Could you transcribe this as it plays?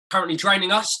currently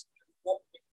draining us, what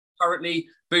currently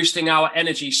boosting our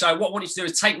energy. So what I want you to do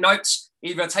is take notes,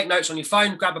 either take notes on your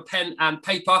phone, grab a pen and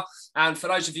paper. And for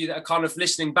those of you that are kind of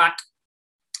listening back,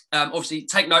 obviously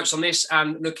take notes on this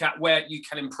and look at where you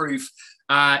can improve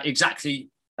exactly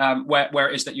where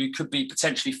it is that you could be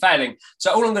potentially failing.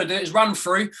 So all I'm going to do is run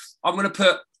through. I'm going to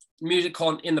put music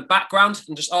on in the background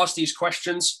and just ask these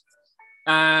questions.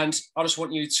 And I just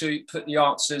want you to put the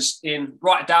answers in,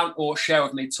 write it down or share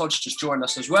with me. Todd's just joined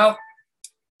us as well.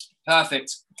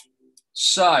 Perfect.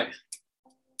 So,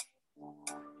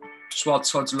 just while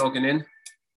Todd's logging in,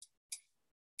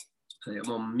 put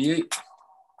him on mute.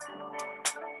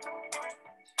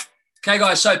 Okay,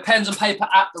 guys, so pens and paper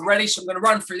at the ready. So I'm going to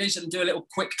run through these and do a little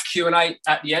quick Q&A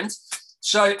at the end.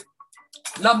 So,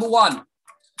 number one.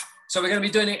 So we're going to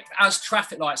be doing it as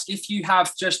traffic lights. If you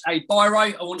have just a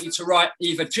biro, I want you to write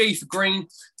either G for green,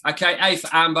 okay, A for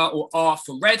amber, or R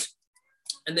for red.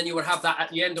 And then you will have that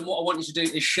at the end. And what I want you to do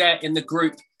is share in the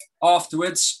group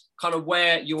afterwards, kind of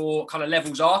where your kind of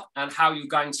levels are and how you're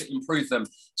going to improve them.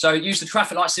 So use the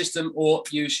traffic light system or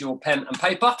use your pen and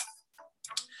paper.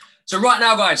 So right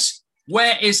now, guys,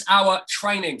 where is our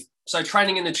training? So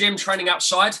training in the gym, training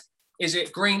outside. Is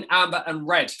it green, amber, and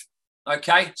red?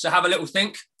 Okay, so have a little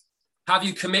think. Have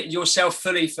you committed yourself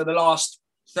fully for the last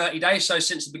 30 days? So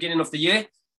since the beginning of the year,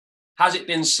 has it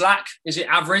been slack? Is it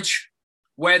average?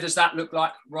 Where does that look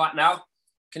like right now?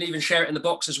 You can even share it in the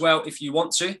box as well if you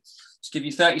want to. Just give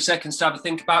you 30 seconds to have a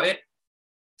think about it.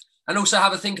 And also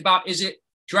have a think about, is it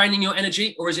draining your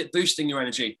energy or is it boosting your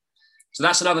energy? So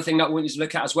that's another thing that we want you to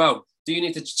look at as well. Do you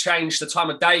need to change the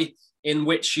time of day in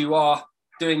which you are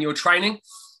doing your training?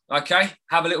 Okay,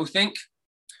 have a little think.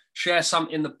 Share some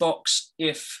in the box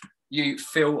if you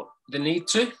feel the need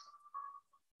to.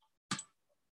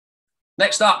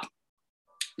 Next up,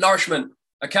 nourishment.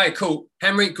 Okay, cool.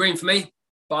 Henry, green for me,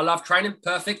 but I love training.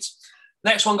 Perfect.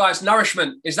 Next one, guys,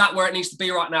 nourishment. Is that where it needs to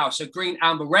be right now? So green,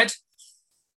 amber, red.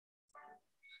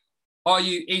 Are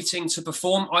you eating to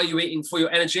perform? Are you eating for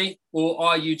your energy? Or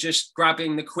are you just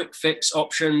grabbing the quick fix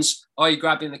options? Are you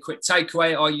grabbing the quick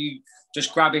takeaway? Are you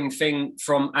just grabbing thing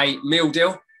from a meal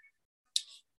deal?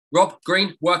 Rob,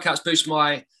 green, workouts boost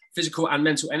my physical and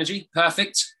mental energy.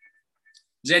 Perfect.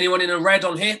 Is anyone in a red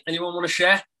on here? Anyone want to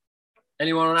share?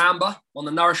 Anyone on amber on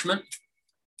the nourishment?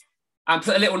 And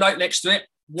put a little note next to it.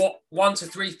 What 1 to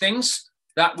 3 things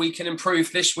that we can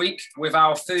improve this week with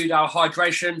our food, our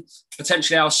hydration,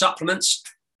 potentially our supplements.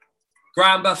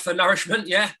 Amber for nourishment,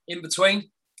 yeah, in between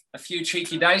a few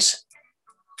cheeky days.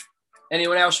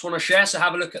 Anyone else want to share? So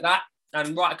have a look at that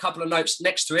and write a couple of notes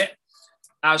next to it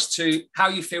as to how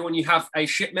you feel when you have a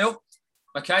shit meal.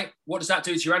 Okay, what does that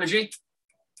do to your energy?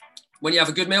 When you have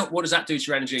a good meal, what does that do to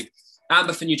your energy?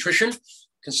 Amber for nutrition,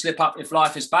 can slip up if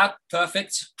life is bad.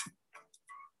 Perfect.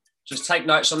 Just take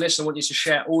notes on this. I want you to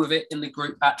share all of it in the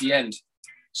group at the end.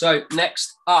 So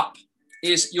next up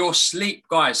is your sleep,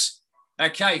 guys.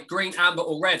 Okay, green, amber,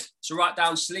 or red. So write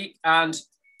down sleep and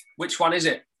which one is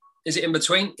it? Is it in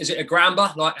between? Is it a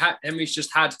gramber like Henry's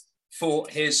just had for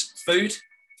his food?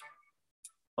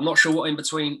 I'm not sure what in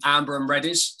between amber and red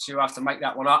is, so you'll have to make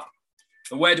that one up.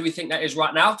 But where do we think that is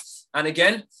right now? And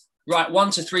again, write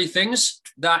 1 to 3 things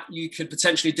that you could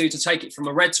potentially do to take it from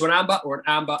a red to an amber or an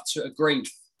amber to a green.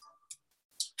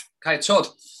 Okay, Todd,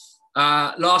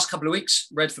 last couple of weeks,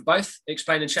 red for both.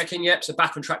 Explain and check in. Yep, so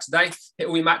back on track today. Hit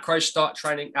all your macros, start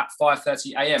training at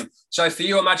 5:30 a.m. So for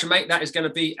you, imagine, mate, that is going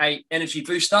to be a energy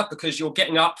booster because you're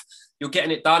getting up, you're getting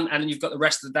it done, and then you've got the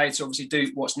rest of the day to obviously do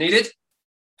what's needed.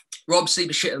 Rob, sleep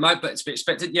is shit at the moment, but it's to be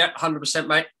expected. Yeah, 100%,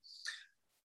 mate.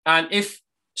 And if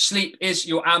sleep is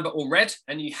your amber or red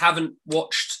and you haven't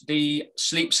watched the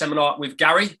sleep seminar with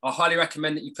Gary, I highly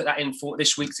recommend that you put that in for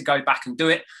this week to go back and do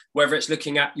it, whether it's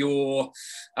looking at your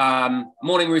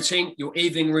morning routine, your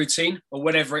evening routine, or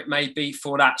whatever it may be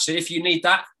for that. So if you need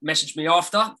that, message me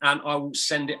after and I will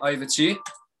send it over to you.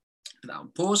 Put that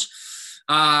on pause.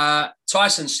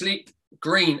 Tyson, sleep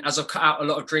green, as I've cut out a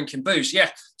lot of drinking booze. Yeah,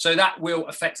 so that will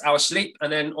affect our sleep.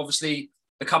 And then obviously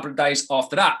the couple of days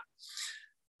after that.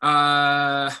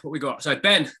 What we got? So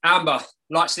Ben, amber,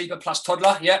 light sleeper plus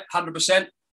toddler. Yeah, 100%.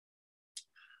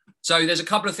 So there's a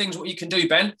couple of things what you can do,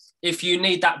 Ben. If you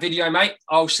need that video, mate,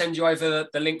 I'll send you over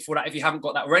the link for that if you haven't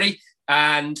got that already.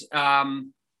 And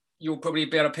you'll probably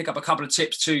be able to pick up a couple of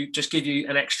tips to just give you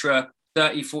an extra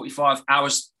 30, 45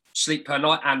 hours sleep per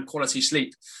night and quality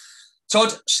sleep.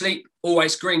 Todd, sleep,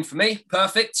 always green for me.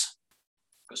 Perfect.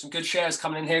 Got some good shares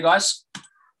coming in here, guys.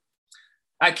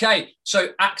 Okay, so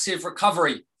active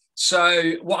recovery.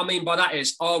 So what I mean by that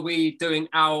is, are we doing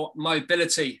our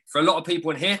mobility? For a lot of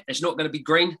people in here, it's not going to be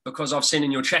green because I've seen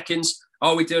in your check-ins.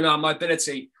 Are we doing our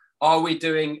mobility? Are we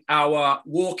doing our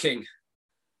walking?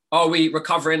 Are we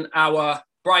recovering our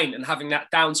brain and having that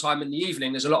downtime in the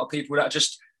evening? There's a lot of people that are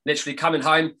just literally coming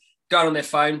home, going on their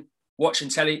phone, watching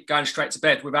telly, going straight to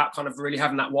bed without kind of really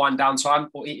having that wind down time,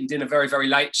 or eating dinner very, very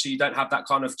late. So you don't have that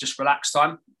kind of just relaxed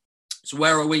time. So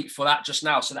where are we for that just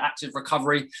now? So the active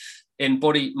recovery in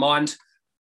body, mind.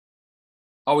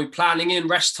 Are we planning in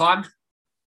rest time?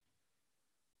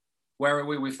 Where are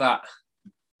we with that?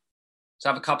 Let's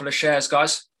have a couple of shares,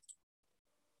 guys.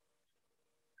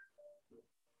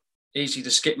 Easy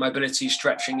to skip mobility,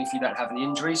 stretching if you don't have any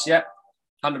injuries. Yeah,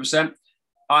 100%.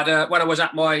 When I was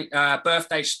at my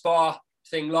birthday spa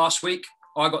thing last week,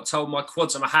 I got told my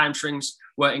quads and my hamstrings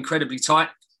were incredibly tight,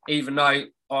 even though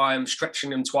I'm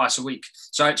stretching them twice a week.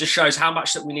 So it just shows how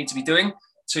much that we need to be doing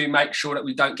to make sure that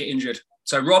we don't get injured.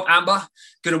 So Rob Amber,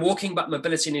 good at walking, but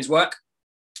mobility in his work.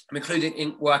 I'm including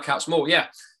in workouts more. Yeah.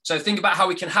 So think about how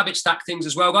we can habit stack things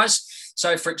as well, guys.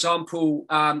 So for example,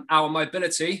 our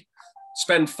mobility,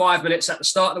 spend 5 minutes at the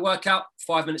start of the workout,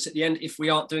 5 minutes at the end if we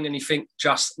aren't doing anything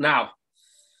just now.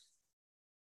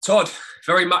 Todd,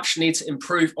 very much need to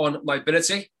improve on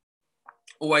mobility.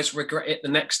 Always regret it the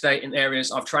next day in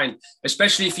areas I've trained,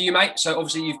 especially for you, mate. So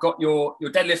obviously you've got your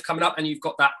deadlift coming up and you've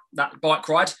got that bike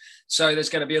ride. So there's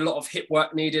going to be a lot of hip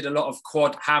work needed, a lot of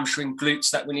quad, hamstring, glutes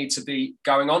that we need to be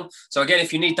going on. So again,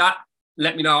 if you need that,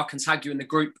 let me know. I can tag you in the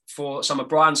group for some of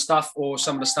Brian's stuff or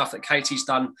some of the stuff that Katie's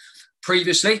done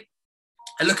previously.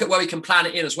 And look at where we can plan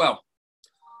it in as well.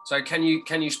 So can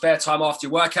you spare time after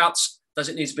your workouts? Does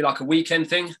it need to be like a weekend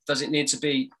thing? Does it need to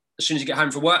be as soon as you get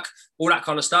home from work? All that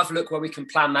kind of stuff. Look where we can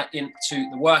plan that into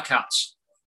the workouts.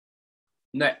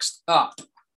 Next up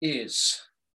is,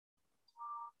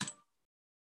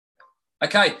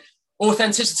 okay,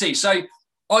 authenticity. So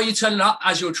are you turning up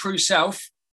as your true self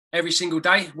every single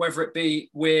day, whether it be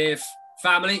with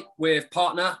family, with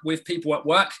partner, with people at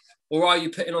work, or are you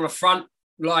putting on a front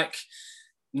like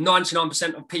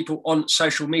 99% of people on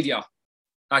social media?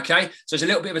 Okay, so it's a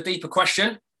little bit of a deeper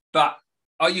question, but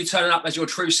are you turning up as your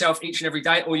true self each and every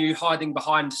day, or are you hiding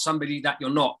behind somebody that you're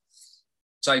not?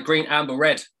 So green, amber,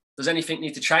 red. Does anything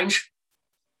need to change?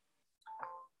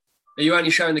 Are you only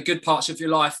showing the good parts of your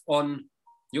life on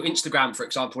your Instagram, for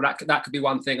example? That could be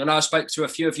one thing. I know I spoke to a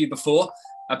few of you before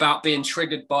about being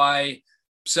triggered by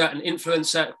certain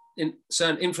influencers,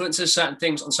 certain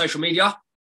things on social media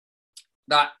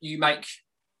that you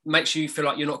makes you feel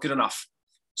like you're not good enough.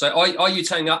 So are you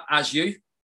turning up as you?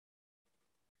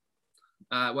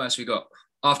 What else we got?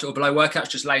 After or below workouts,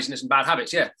 just laziness and bad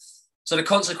habits. Yeah. So the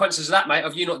consequences of that, mate,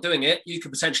 of you not doing it, you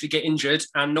could potentially get injured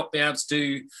and not be able to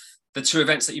do the 2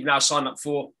 events that you've now signed up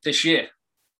for this year.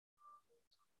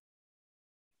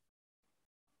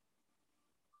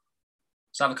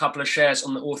 Let's have a couple of shares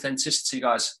on the authenticity,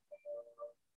 guys.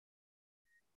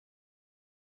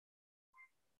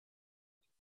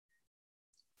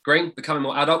 Green, becoming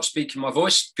more adult, speaking my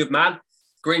voice. Good man.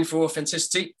 Green for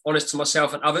authenticity, honest to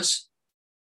myself and others.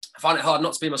 I find it hard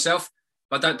not to be myself,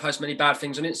 but I don't post many bad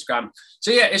things on Instagram. So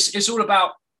yeah, it's all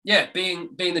about, yeah, being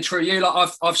the true you. Like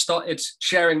I've started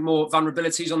sharing more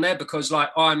vulnerabilities on there because like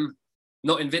I'm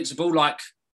not invincible like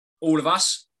all of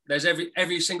us. There's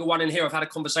every single one in here I've had a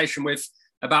conversation with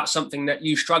about something that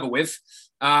you struggle with.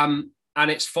 And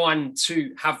it's fine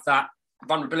to have that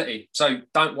vulnerability. So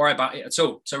don't worry about it at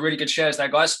all. So really good shares there,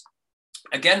 guys.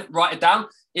 Again, write it down.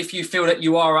 If you feel that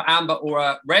you are an amber or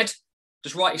a red,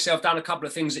 just write yourself down a couple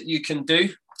of things that you can do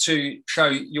to show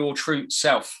your true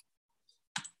self.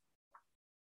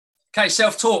 Okay,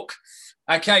 self-talk.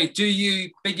 Okay, do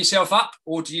you big yourself up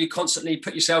or do you constantly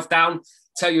put yourself down,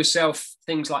 tell yourself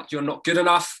things like you're not good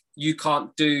enough, you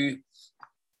can't do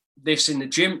this in the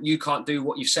gym, you can't do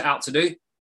what you've set out to do,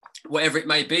 whatever it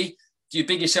may be? Do you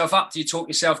big yourself up? Do you talk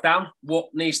yourself down?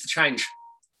 What needs to change?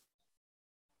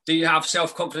 Do you have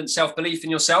self-confidence, self-belief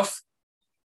in yourself?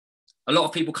 A lot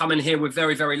of people come in here with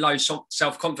very, very low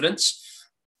self-confidence,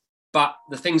 but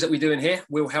the things that we do in here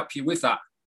will help you with that.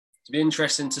 It'll be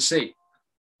interesting to see.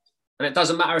 And it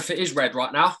doesn't matter if it is red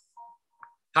right now.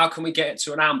 How can we get it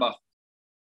to an amber?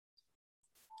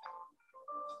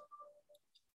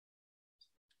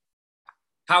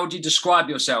 How would you describe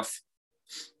yourself?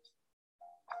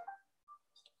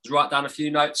 Just write down a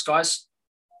few notes, guys.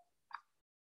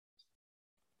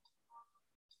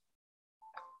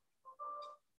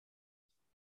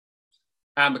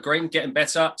 Amber green, getting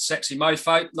better. Sexy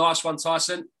mofo. Nice one,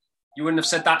 Tyson. You wouldn't have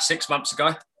said that 6 months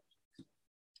ago.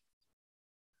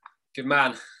 Good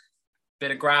man.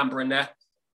 Bit of gramber in there.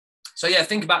 So yeah,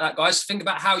 think about that, guys. Think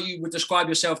about how you would describe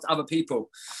yourself to other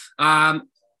people.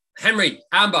 Henry,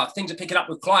 amber, things are picking up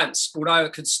with clients, although I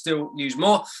could still use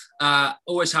more.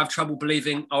 Always have trouble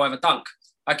believing I'll ever dunk.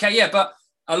 Okay, yeah, but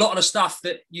a lot of the stuff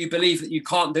that you believe that you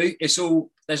can't do,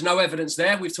 there's no evidence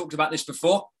there. We've talked about this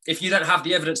before. If you don't have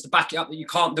the evidence to back it up that you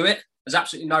can't do it, there's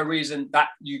absolutely no reason that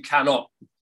you cannot.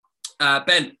 Ben,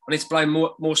 I need to blow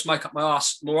more smoke up my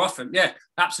ass more often. Yeah,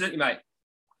 absolutely, mate.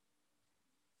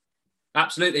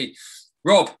 Absolutely.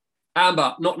 Rob,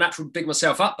 Amber, not natural to big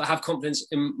myself up, but have confidence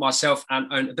in myself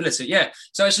and own ability. Yeah.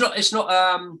 So it's not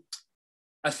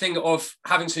a thing of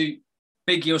having to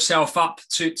big yourself up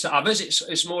to others.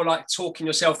 It's more like talking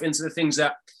yourself into the things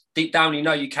that deep down you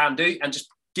know you can do, and just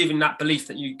giving that belief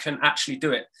that you can actually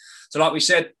do it. So like we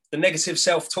said, the negative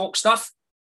self-talk stuff,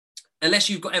 unless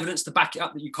you've got evidence to back it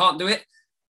up that you can't do it,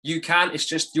 you can. It's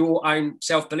just your own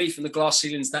self-belief and the glass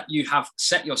ceilings that you have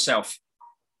set yourself.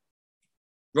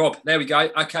 Rob, there we go.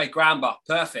 Okay, Gramber,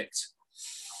 perfect.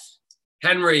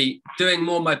 Henry, doing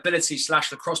more mobility /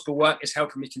 lacrosse ball work is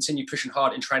helping me continue pushing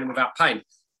hard in training without pain.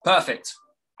 Perfect.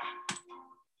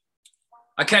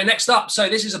 Okay, next up. So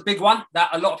this is a big one that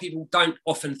a lot of people don't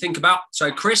often think about.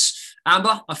 So Chris,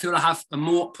 Amber, I feel I have a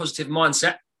more positive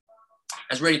mindset,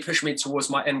 has really pushed me towards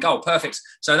my end goal. Perfect.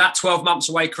 So that 12 months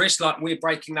away, Chris, like we're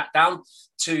breaking that down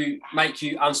to make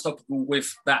you unstoppable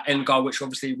with that end goal, which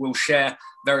obviously we'll share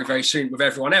very, very soon with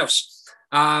everyone else.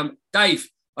 Dave,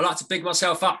 I like to big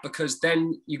myself up because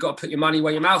then you got to put your money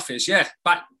where your mouth is. Yeah,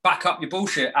 back up your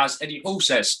bullshit, as Eddie Hall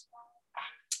says.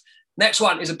 Next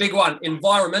one is a big one,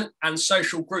 environment and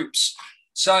social groups.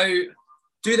 So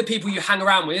do the people you hang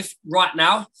around with right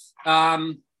now, are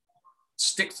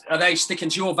they sticking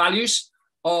to your values?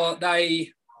 Are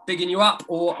they bigging you up,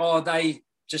 or are they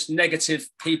just negative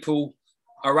people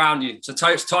around you? So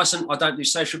Tyson, I don't do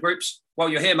social groups. Well,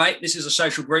 you're here, mate. This is a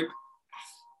social group.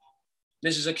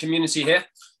 This is a community here.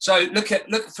 So look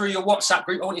through your WhatsApp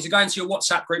group. I want you to go into your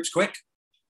WhatsApp groups quick.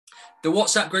 The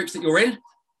WhatsApp groups that you're in,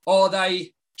 are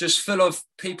they just full of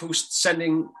people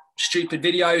sending stupid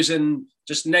videos and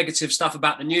just negative stuff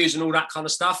about the news and all that kind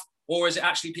of stuff? Or is it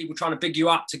actually people trying to big you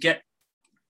up to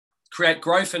create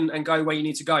growth and go where you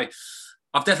need to go?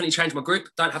 I've definitely changed my group.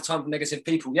 Don't have time for negative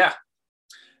people. Yeah.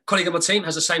 Colleague on my team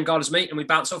has the same goal as me and we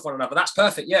bounce off one another. That's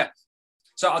perfect. Yeah.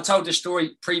 So I told this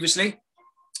story previously.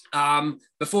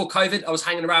 Before COVID, I was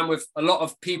hanging around with a lot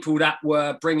of people that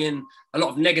were bringing a lot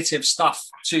of negative stuff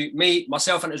to me,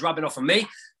 myself, and it was rubbing off on me.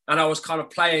 And I was kind of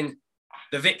playing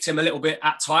the victim a little bit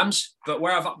at times. But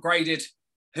where I've upgraded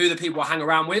who the people I hang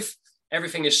around with,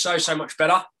 everything is so much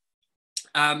better,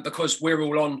 because we're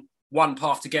all on one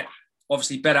path to get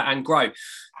obviously better and grow.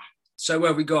 So where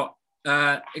have we got?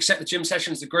 Except the gym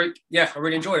sessions, the group. Yeah, I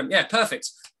really enjoy them. Yeah, perfect.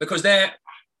 Because they're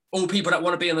all people that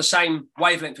want to be on the same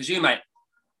wavelength as you, mate.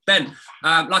 Ben,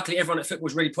 luckily everyone at football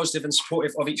is really positive and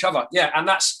supportive of each other. Yeah, and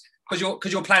that's because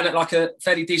you're playing at like a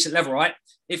fairly decent level, right?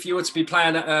 If you were to be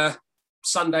playing at a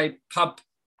Sunday pub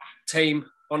team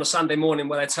on a Sunday morning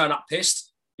where they turn up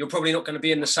pissed, you're probably not going to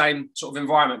be in the same sort of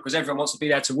environment because everyone wants to be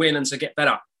there to win and to get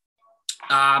better.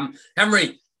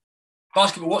 Henry,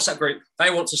 basketball WhatsApp group, they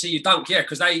want to see you dunk, yeah,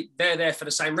 because they're there for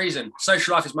the same reason.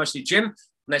 Social life is mostly gym, and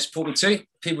they support me too.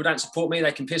 People don't support me,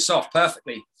 they can piss off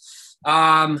perfectly.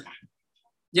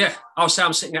 Yeah, I'll say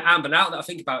I'm sitting at Amber now that I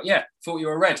think about it. Yeah, thought you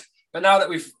were red. But now that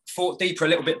we've thought deeper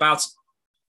about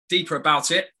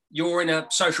it, you're in a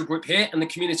social group here, and the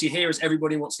community here is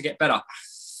everybody wants to get better.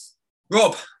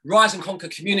 Rob, Rise and Conquer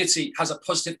community has a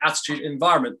positive attitude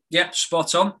environment. Yeah,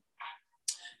 spot on.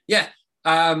 Yeah,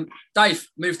 Dave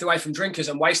moved away from drinkers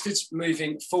and wasters,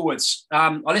 moving forwards.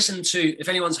 I listened to, if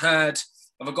anyone's heard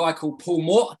of a guy called Paul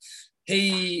Mort,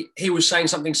 he was saying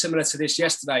something similar to this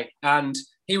yesterday, and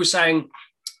he was saying,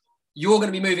 you're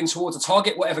going to be moving towards a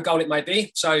target, whatever goal it may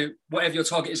be. So whatever your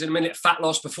target is in a minute, fat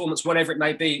loss, performance, whatever it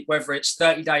may be, whether it's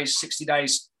 30 days, 60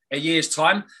 days, a year's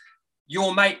time,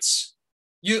 your mates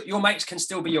can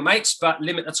still be your mates, but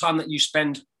limit the time that you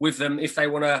spend with them if they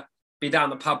want to be down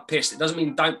the pub pissed. It doesn't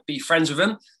mean don't be friends with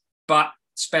them, but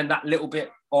spend that little bit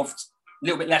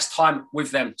less time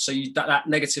with them so that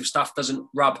negative stuff doesn't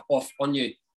rub off on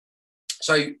you.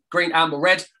 So green, amber,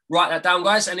 red, write that down,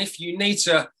 guys. And if you need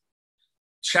to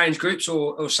change groups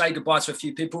or say goodbye to a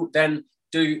few people, then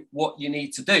do what you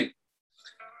need to do.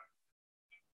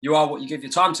 You are what you give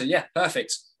your time to. Yeah,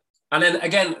 perfect. And then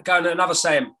again, going to another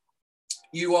saying,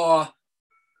 you are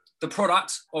the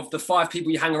product of the 5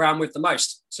 people you hang around with the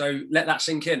most. So let that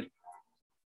sink in.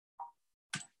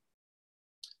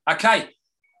 Okay,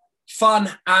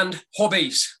 fun and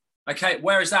hobbies. Okay,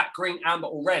 where is that? Green, amber,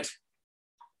 or red?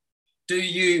 Do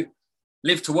you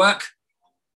live to work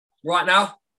right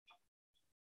now?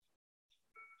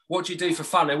 What do you do for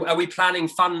fun? Are we planning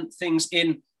fun things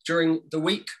in during the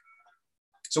week?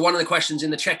 So one of the questions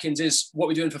in the check-ins is, what are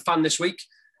we doing for fun this week?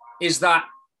 Is that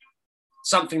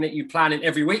something that you plan in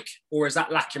every week, or is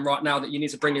that lacking right now that you need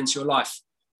to bring into your life?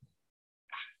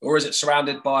 Or is it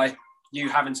surrounded by you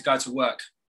having to go to work?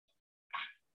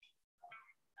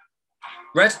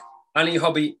 Red, only your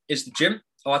hobby is the gym.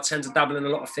 I tend to dabble in a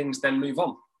lot of things, then move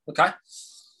on. Okay.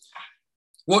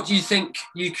 What do you think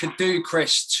you could do,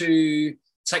 Chris, to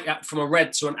take that from a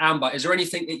red to an amber? Is there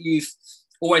anything that you've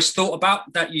always thought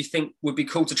about that you think would be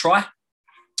cool to try?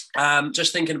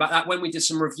 Just thinking about that, when we did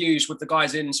some reviews with the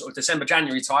guys in sort of December,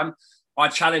 January time, I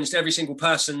challenged every single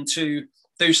person to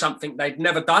do something they'd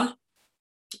never done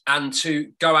and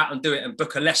to go out and do it and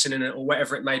book a lesson in it or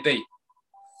whatever it may be.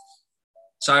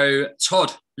 So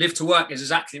Todd, live to work is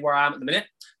exactly where I am at the minute.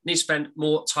 Need to spend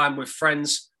more time with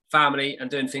friends, family, and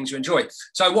doing things you enjoy.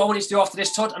 So what I want you to do after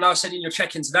this, Todd, and I said in your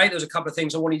check-in today, there's a couple of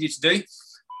things I wanted you to do.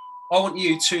 I want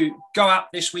you to go out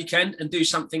this weekend and do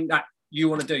something that you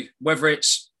want to do, whether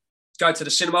it's go to the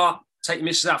cinema, take your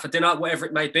missus out for dinner, whatever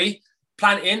it may be.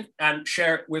 Plan it in and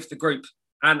share it with the group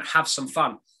and have some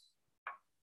fun.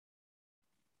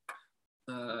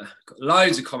 Got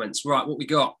loads of comments. Right, what we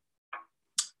got?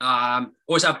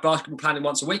 Always have basketball planning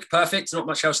once a week. Perfect. Not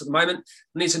much else at the moment.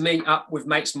 Need to meet up with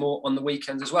mates more on the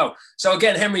weekends as well. So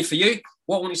again, Henry, for you,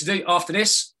 what I want you to do after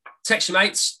this, text your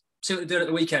mates, see what they're doing at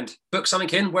the weekend. Book something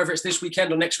in, whether it's this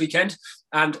weekend or next weekend,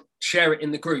 and share it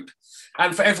in the group.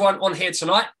 And for everyone on here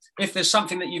tonight, if there's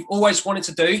something that you've always wanted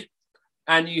to do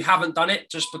and you haven't done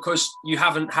it just because you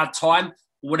haven't had time,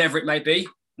 whatever it may be,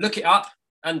 look it up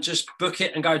and just book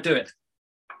it and go do it.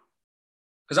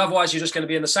 Because otherwise you're just going to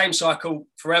be in the same cycle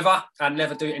forever and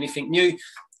never do anything new.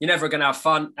 You're never going to have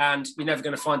fun and you're never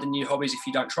going to find the new hobbies if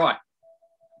you don't try.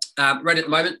 Red at the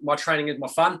moment, my training is my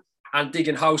fun, and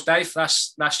digging holes, Dave.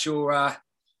 That's your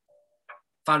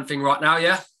fun thing right now,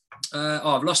 yeah?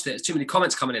 I've lost it. There's too many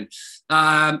comments coming in.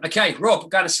 Okay, Rob, I'm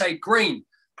going to say green.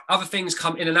 Other things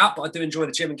come in and out, but I do enjoy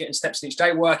the gym and getting steps in each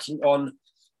day, working on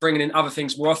bringing in other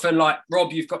things more often. Like,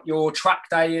 Rob, you've got your track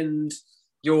day and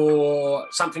your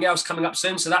something else coming up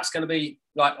soon. So that's going to be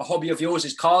like a hobby of yours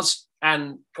is cars.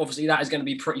 And obviously that is going to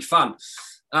be pretty fun.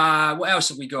 What else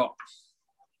have we got?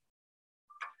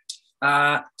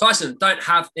 Tyson, don't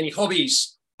have any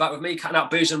hobbies, but with me cutting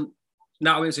out booze and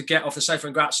now I'm able to get off the sofa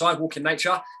and go outside, walk in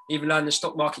nature, even learn the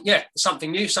stock market. Yeah,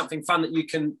 something new, something fun that you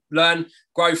can learn,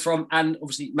 grow from, and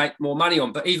obviously make more money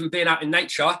on. But even being out in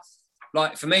nature,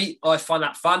 like for me, I find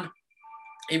that fun.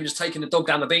 Even just taking the dog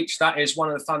down the beach, that is one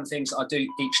of the fun things that I do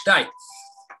each day.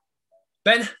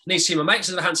 Ben, need to see my mates,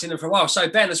 as I haven't seen them for a while. So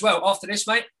Ben as well, after this,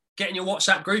 mate, get in your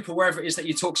WhatsApp group or wherever it is that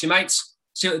you talk to your mates,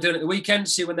 see what they're doing at the weekend,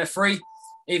 see when they're free,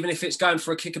 even if it's going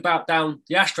for a kickabout down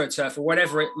the AstroTurf or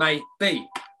whatever it may be.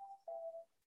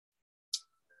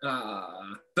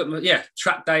 But yeah,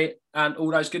 track day and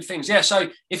all those good things. Yeah, so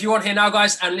if you're on here now,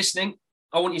 guys, and listening,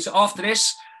 I want you to, after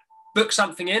this, book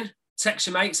something in, text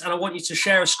your mates, and I want you to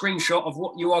share a screenshot of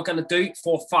what you are going to do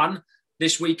for fun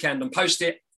this weekend and post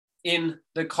it in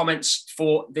the comments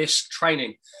for this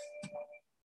training.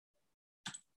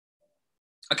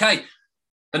 Okay,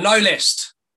 the no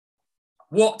list.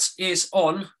 What is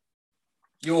on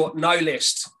your no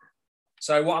list?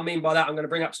 So what I mean by that, I'm going to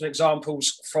bring up some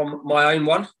examples from my own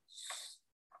one.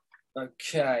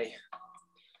 Okay.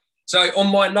 So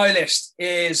on my no list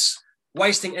is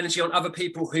wasting energy on other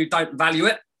people who don't value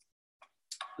it,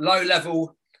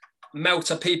 low-level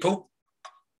melter people.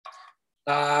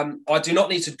 I do not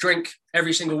need to drink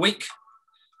every single week,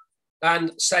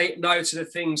 and say no to the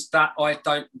things that I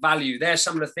don't value. They're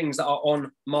some of the things that are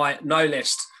on my no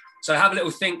list. So have a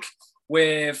little think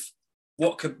with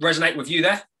what could resonate with you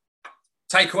there.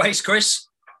 Takeaways, Chris.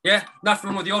 Yeah, nothing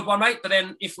wrong with the odd one, mate. But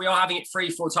then if we are having it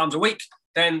 3-4 times a week,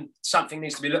 then something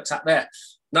needs to be looked at there.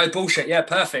 No bullshit. Yeah,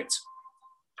 perfect.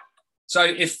 So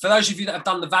if for those of you that have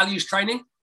done the values training,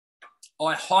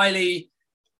 I highly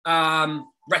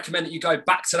recommend that you go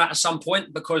back to that at some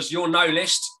point, because your no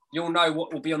list, you'll know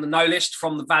what will be on the no list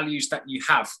from the values that you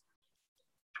have.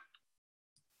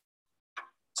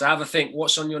 So have a think,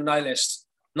 what's on your no list?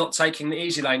 Not taking the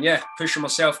easy lane. Yeah, pushing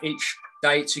myself each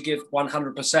day to give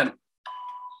 100%.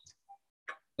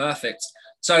 Perfect.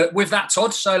 So with that,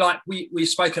 Todd, so like we've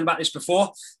spoken about this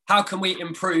before, how can we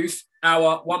improve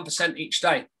our 1% each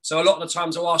day? So a lot of the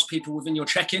times I'll ask people within your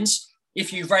check-ins,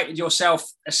 if you've rated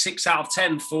yourself a 6 out of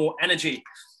 10 for energy,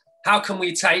 how can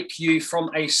we take you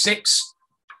from a 6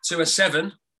 to a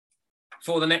 7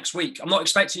 for the next week? I'm not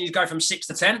expecting you to go from 6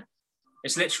 to 10.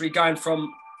 It's literally going from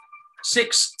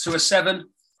 6 to a 7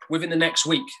 within the next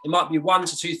week. It might be 1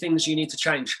 to 2 things you need to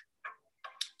change.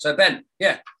 So Ben,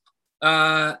 yeah,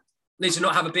 need to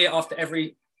not have a beer after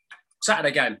every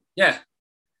Saturday game. Yeah,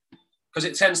 because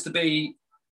it tends to be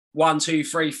 1, 2,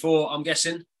 3, 4, I'm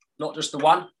guessing. not just the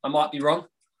one. I might be wrong.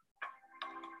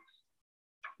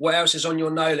 What else is on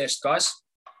your no list, guys?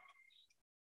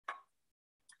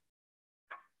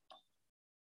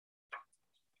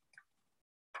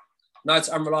 No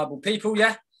to unreliable people,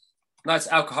 yeah. No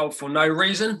to alcohol for no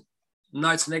reason.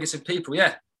 No to negative people,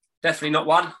 yeah. Definitely not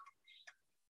one.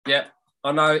 Yeah,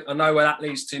 I know where that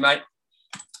leads to, mate.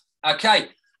 Okay,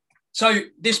 so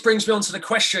this brings me on to the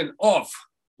question of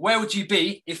where would you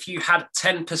be if you had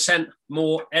 10%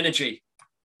 more energy?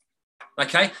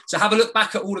 Okay, so have a look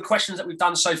back at all the questions that we've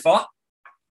done so far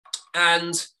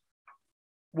and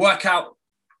work out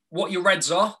what your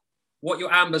reds are, what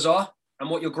your ambers are, and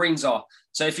what your greens are.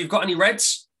 So if you've got any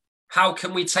reds, how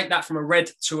can we take that from a red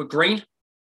to a green?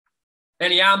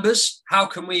 Any ambers, how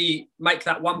can we make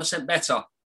that 1% better?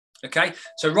 Okay,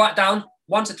 so write down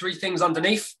 1 to 3 things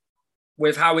underneath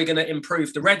with how we're going to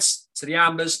improve the reds to the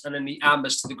ambers and then the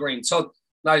ambers to the green. So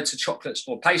no to chocolates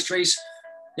or pastries.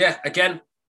 Yeah, again,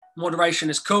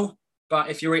 moderation is cool, but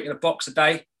if you're eating a box a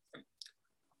day,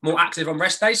 more active on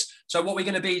rest days. So what we're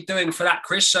going to be doing for that,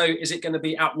 Chris, so is it going to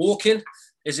be out walking?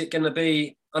 Is it going to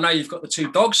be, I know you've got the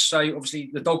 2 dogs, so obviously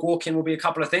the dog walking will be a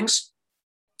couple of things.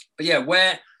 But yeah,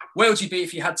 where would you be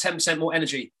if you had 10% more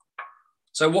energy?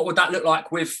 So what would that look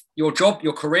like with your job,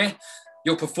 your career,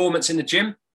 your performance in the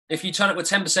gym? If you turn up with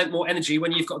 10% more energy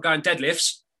when you've got to go in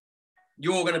deadlifts,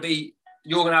 you're going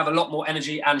to have a lot more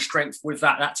energy and strength with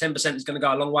that. That 10% is going to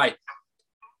go a long way.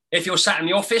 If you're sat in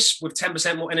the office with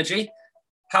 10% more energy,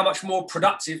 how much more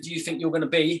productive do you think you're going to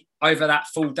be over that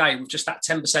full day with just that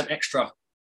 10% extra?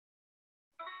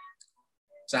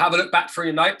 So have a look back through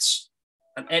your notes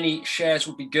and any shares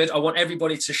would be good. I want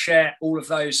everybody to share all of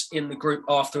those in the group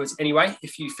afterwards anyway,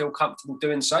 if you feel comfortable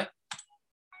doing so.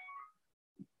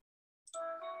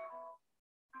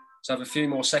 So have a few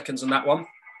more seconds on that one.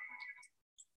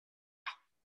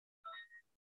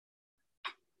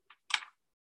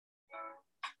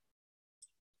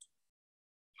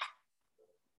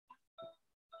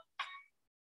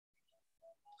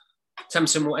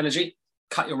 Some more energy.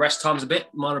 Cut your rest times a bit.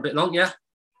 Mine are a bit long, yeah.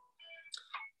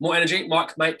 More energy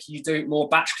might make you do more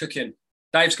batch cooking.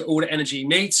 Dave's got all the energy he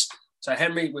needs. So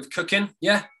Henry with cooking,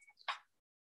 yeah.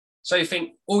 So you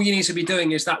think all you need to be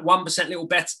doing is that 1% little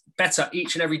better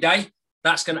each and every day.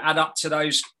 That's going to add up to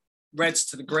those reds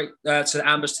to the green, to the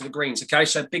ambers to the greens. Okay,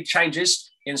 so big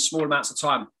changes in small amounts of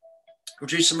time.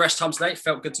 Reduce some rest time today.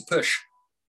 Felt good to push.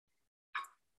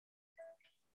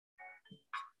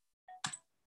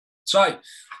 So,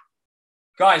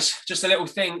 guys, just a little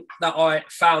thing that I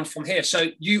found from here. So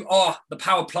you are the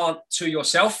power plant to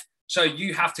yourself. So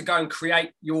you have to go and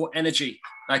create your energy.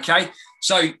 Okay,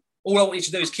 so all I want you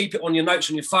to do is keep it on your notes,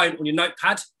 on your phone, on your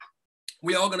notepad.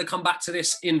 We are going to come back to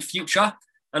this in future.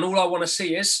 And all I want to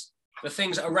see is the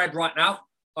things that are red right now,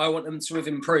 I want them to have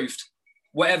improved.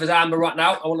 Whatever's amber right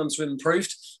now, I want them to have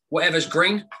improved. Whatever's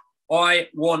green, I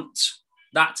want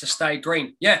that to stay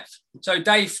green. Yeah. So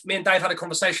me and Dave had a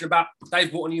conversation about,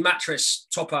 Dave bought a new mattress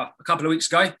topper a couple of weeks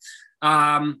ago.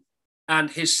 And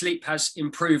his sleep has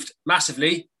improved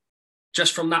massively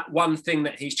just from that one thing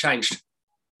that he's changed.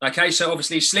 Okay. So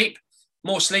obviously sleep,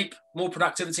 more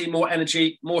productivity, more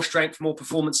energy, more strength, more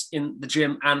performance in the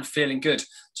gym and feeling good.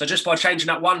 So just by changing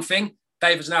that one thing,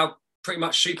 Dave has now pretty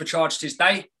much supercharged his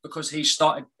day because he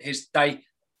started his day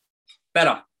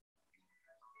better.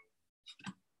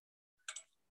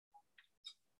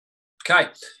 Okay,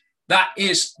 that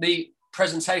is the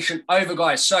presentation over,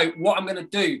 guys. So what I'm going to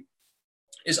do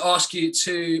is ask you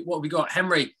to, what have we got?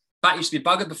 Henry, that used to be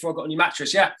buggered before I got a new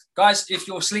mattress. Yeah, guys, if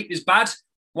your sleep is bad,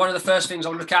 one of the first things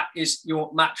I'll look at is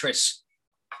your mattress.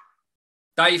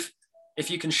 Dave,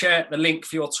 if you can share the link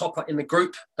for your topper in the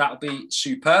group, that would be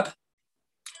superb.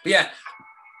 But yeah,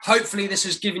 hopefully this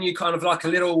has given you kind of like a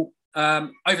little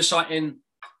oversight in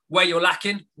where you're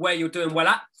lacking, where you're doing well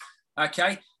at.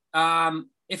 Okay.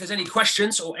 If there's any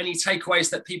questions or any takeaways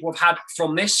that people have had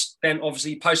from this, then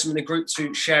obviously post them in the group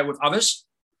to share with others.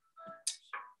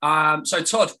 So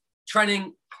Todd,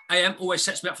 training AM always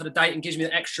sets me up for the day and gives me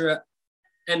the extra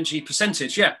energy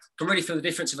percentage. Yeah, can really feel the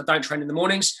difference if I don't train in the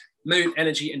mornings. Mood,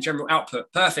 energy, and general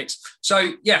output. Perfect.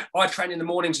 So yeah, I train in the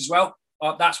mornings as well.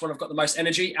 That's when I've got the most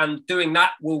energy, and doing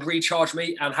that will recharge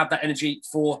me and have that energy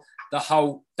for the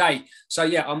whole day. So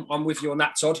yeah, I'm with you on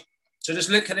that, Todd. So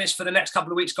just look at this for the next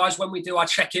couple of weeks, guys. When we do our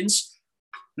check-ins,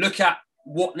 look at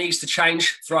what needs to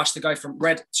change for us to go from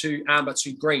red to amber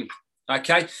to green.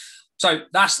 Okay. So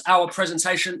that's our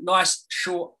presentation. Nice,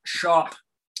 short, sharp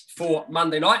for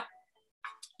Monday night.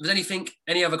 If there's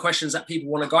any other questions that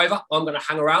people want to go over, I'm going to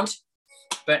hang around.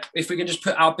 But if we can just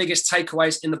put our biggest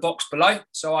takeaways in the box below,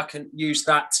 so I can use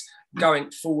that going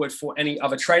forward for any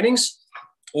other trainings.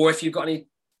 Or if you've got any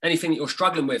Anything that you're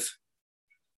struggling with.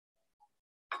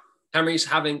 Henry's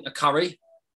having a curry.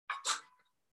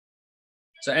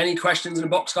 So any questions in the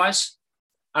box, guys?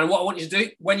 And what I want you to do,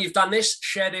 when you've done this,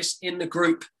 share this in the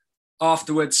group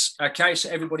afterwards, okay? So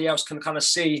everybody else can kind of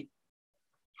see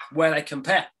where they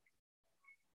compare.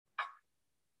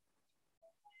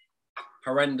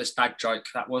 Horrendous dad joke,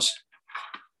 that was.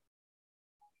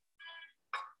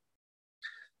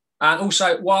 And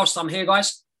also, whilst I'm here,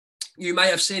 guys, you may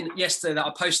have seen yesterday that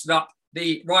I posted up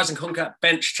the Rise and Conquer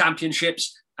Bench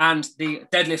Championships and the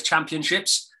Deadlift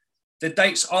Championships. The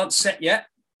dates aren't set yet.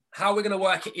 How we're going to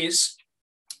work it is,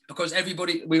 because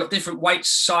everybody, we've got different weights,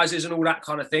 sizes and all that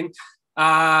kind of thing.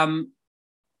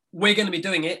 We're going to be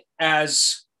doing it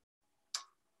as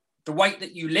the weight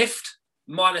that you lift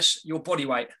minus your body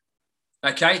weight.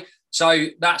 Okay, so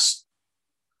that's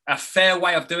a fair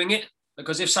way of doing it,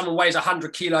 because if someone weighs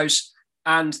 100 kilos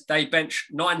and they bench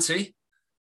 90,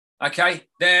 okay,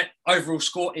 their overall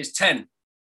score is 10.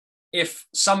 If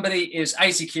somebody is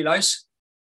 80 kilos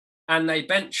and they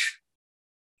bench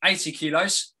 80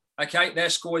 kilos, okay, their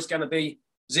score is going to be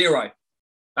 0.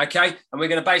 Okay, and we're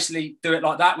going to basically do it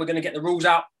like that. We're going to get the rules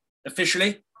out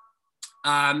officially,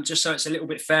 just so it's a little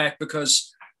bit fair,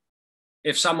 because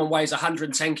if someone weighs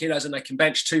 110 kilos and they can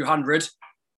bench 200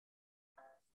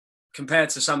 compared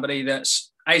to somebody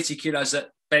that's 80 kilos that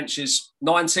benches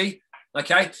 90,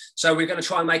 okay? So we're going to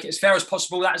try and make it as fair as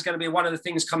possible. That is going to be one of the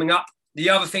things coming up.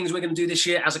 The other things we're going to do this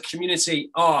year as a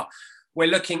community are, we're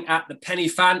looking at the penny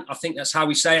fan. I think that's how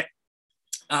we say it,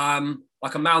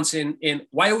 like a mountain in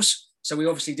Wales. So we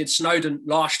obviously did Snowdon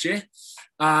last year.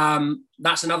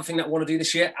 That's another thing that I want to do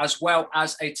this year, as well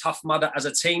as a Tough Mudder as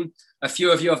a team. A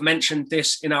few of you have mentioned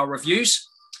this in our reviews,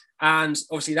 and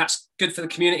obviously that's good for the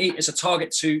community. It's a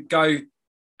target to go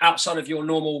outside of your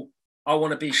normal, I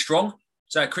want to be strong.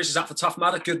 So Chris is up for Tough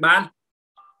Mudder, good man.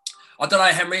 I don't know,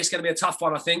 Henry, it's going to be a tough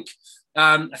one, I think.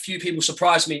 A few people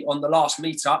surprised me on the last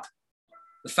meetup.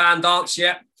 The fan dance,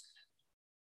 yeah.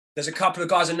 There's a couple of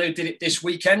guys I know did it this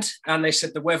weekend, and they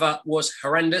said the weather was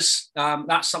horrendous.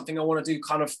 That's something I want to do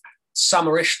kind of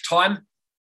summerish time,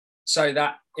 so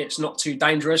that it's not too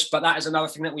dangerous. But that is another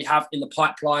thing that we have in the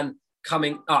pipeline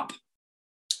coming up.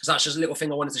 So that's just a little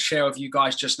thing I wanted to share with you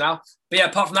guys just now. But yeah,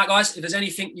 apart from that, guys, if there's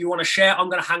anything you want to share, I'm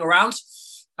going to hang around.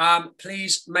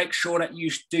 Please make sure that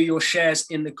you do your shares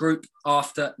in the group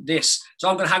after this. So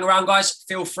I'm going to hang around, guys.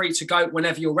 Feel free to go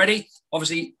whenever you're ready.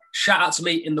 Obviously, shout out to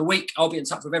me in the week. I'll be in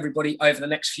touch with everybody over the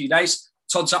next few days.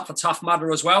 Todd's up for Tough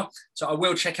Mudder as well. So I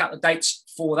will check out the dates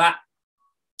for that.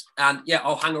 And yeah,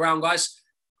 I'll hang around, guys.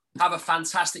 Have a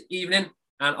fantastic evening.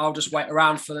 And I'll just wait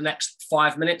around for the next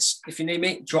 5 minutes. If you need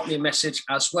me, drop me a message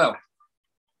as well.